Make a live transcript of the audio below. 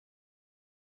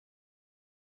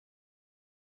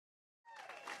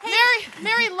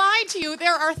Mary lied to you.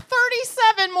 There are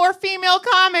 37 more female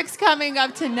comics coming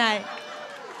up tonight.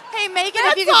 Hey, Megan,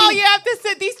 That's if you all you have to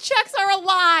say. These checks are a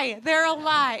lie. They're a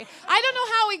lie. I don't know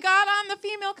how we got on the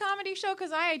female comedy show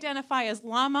because I identify as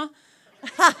llama.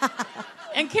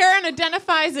 And Karen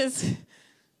identifies as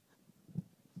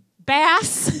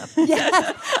bass.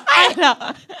 Yeah. I know.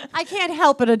 I can't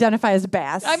help but identify as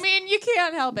bass. I mean, you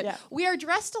can't help it. Yeah. We are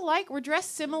dressed alike. We're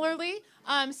dressed similarly,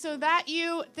 so that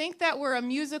you think that we're a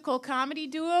musical comedy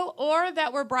duo, or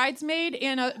that we're bridesmaids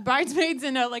in a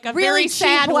like a really very cheap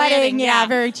sad wedding. Yeah,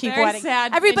 very cheap very wedding.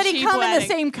 Sad Everybody cheap come in the wedding.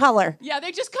 same color. Yeah,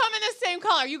 they just come in the same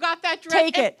color. You got that dress?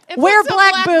 Take it. And Wear put some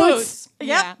black boots. Yep,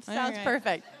 Yeah. sounds All right.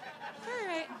 perfect. All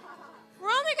right. We're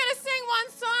only gonna sing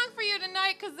one song for you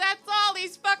tonight because that's all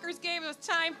these fuckers gave us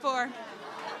time for.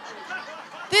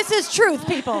 This is truth,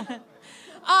 people.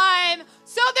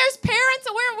 So there's parents.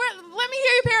 Let me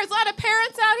hear you, parents. A lot of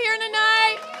parents out here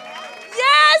tonight.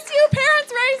 Yes, you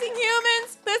parents raising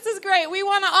humans. This is great. We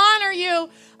want to honor you.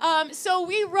 So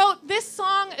we wrote this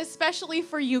song especially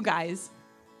for you guys.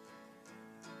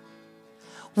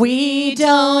 We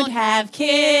don't have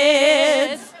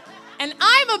kids. And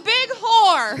I'm a big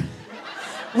whore.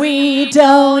 We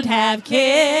don't have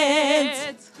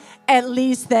kids. At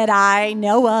least that I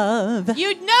know of.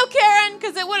 You'd know, Karen,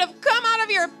 because it would have come out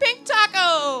of your pink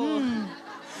taco.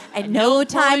 At no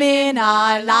time in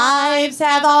our lives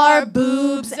have our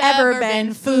boobs ever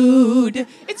been food.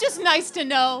 It's just nice to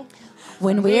know.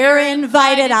 When we're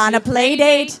invited on a play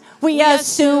date, we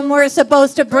assume we're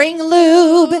supposed to bring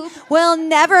lube. We'll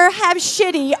never have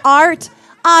shitty art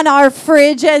on our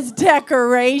fridge as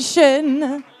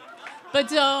decoration. But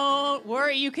don't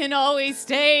worry, you can always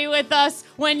stay with us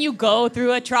when you go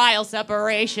through a trial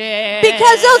separation.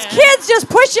 Because those kids just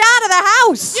push you out of the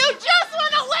house. You just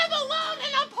want to live alone in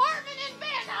an apartment in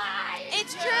Van Nuys.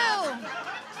 It's true.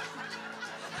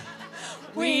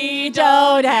 We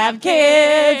don't have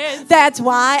kids. That's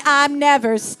why I'm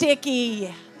never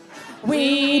sticky.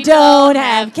 We don't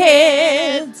have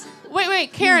kids.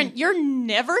 Wait, Karen, you're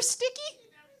never sticky?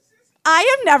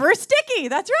 I am never sticky.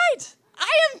 That's right.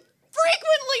 I am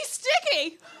frequently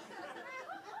sticky.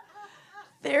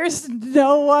 There's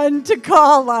no one to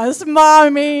call us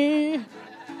mommy.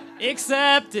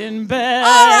 Except in bed.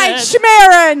 All right,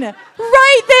 Schmaren.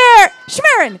 Right there.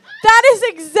 Schmaren, that is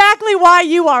exactly why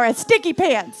you are a sticky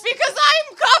pants. Because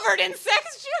I'm covered in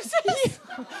sex juices.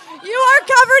 You are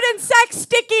covered in sex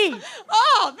sticky.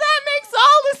 Oh, that makes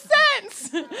all the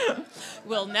sense.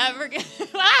 We'll never get...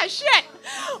 shit.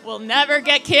 We'll never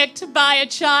get kicked by a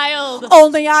child.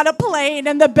 Only on a plane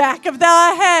in the back of the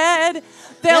head.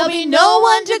 There'll be no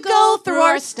one to go through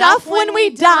our stuff when we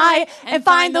die and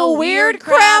find the weird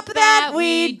crap that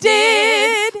we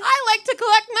did. I like to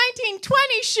collect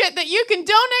 1920 shit that you can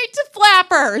donate to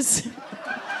flappers.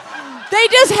 They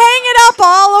just hang it up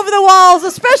all over the walls,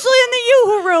 especially in the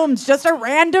Yoo-hoo rooms. Just a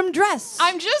random dress.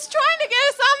 I'm just trying to get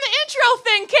us on the intro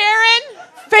thing, Karen.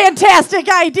 Fantastic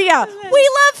idea. We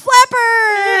love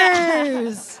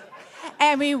flappers.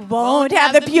 And we won't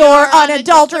have the pure,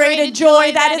 unadulterated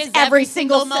joy that is every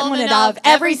single moment of,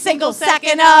 every single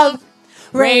second of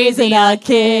raising a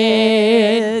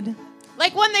kid.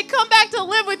 Like when they come back to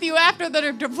live with you after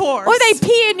they're divorced. Or they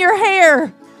pee in your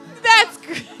hair. That's,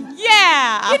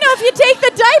 yeah. You know, if you take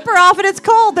the diaper off and it's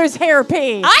cold, there's hair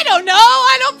pee. I don't know.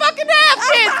 I don't fucking have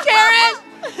kids,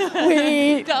 Karen.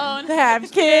 We don't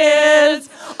have kids.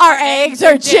 Our eggs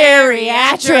are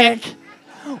geriatric.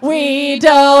 We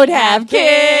don't have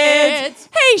kids.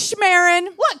 Hey,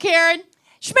 Schmaren. What, Karen?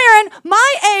 Schmaren,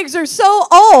 my eggs are so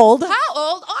old. How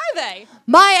old are they?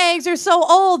 My eggs are so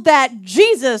old that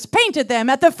Jesus painted them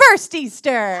at the first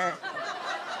Easter.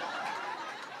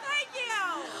 Thank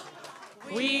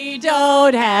you. We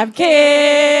don't have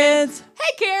kids.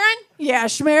 Hey, Karen. Yeah,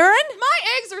 Schmaren? My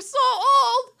eggs are so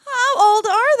old. How old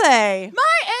are they?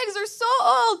 My eggs are so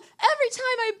old. Every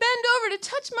time I bend over to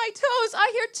touch my toes,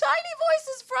 I hear tiny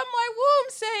voices from my womb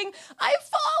saying, I've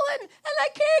fallen and I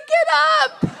can't get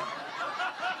up.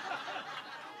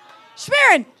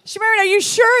 Schmaren, are you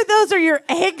sure those are your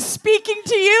eggs speaking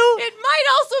to you? It might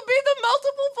also be the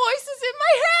multiple voices in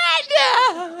my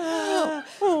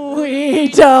head. We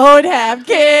don't have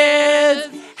kids.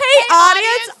 Hey,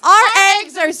 audience, our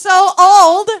eggs are so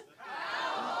old.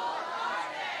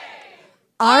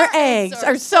 Our eggs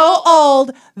are so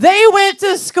old, they went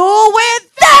to school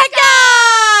with that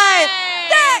guy!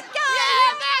 That guy!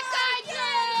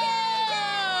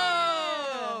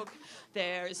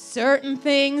 There's certain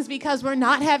things because we're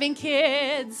not having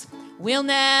kids, we'll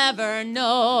never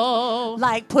know.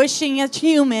 Like pushing a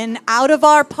human out of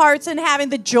our parts and having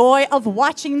the joy of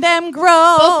watching them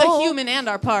grow. Both the human and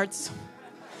our parts.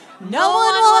 No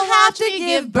one will have to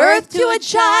give birth to a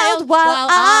child while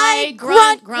I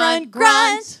grunt, grunt,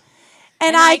 grunt.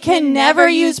 And I can never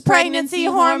use pregnancy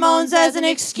hormones as an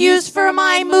excuse for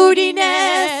my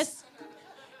moodiness.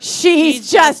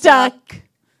 She's just a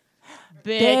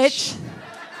bitch.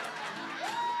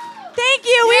 Thank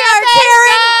you. We are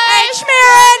Karen and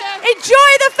Schmaren.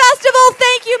 Enjoy the festival.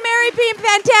 Thank you, Mary P.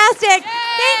 Fantastic.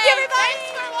 Thank you, everybody.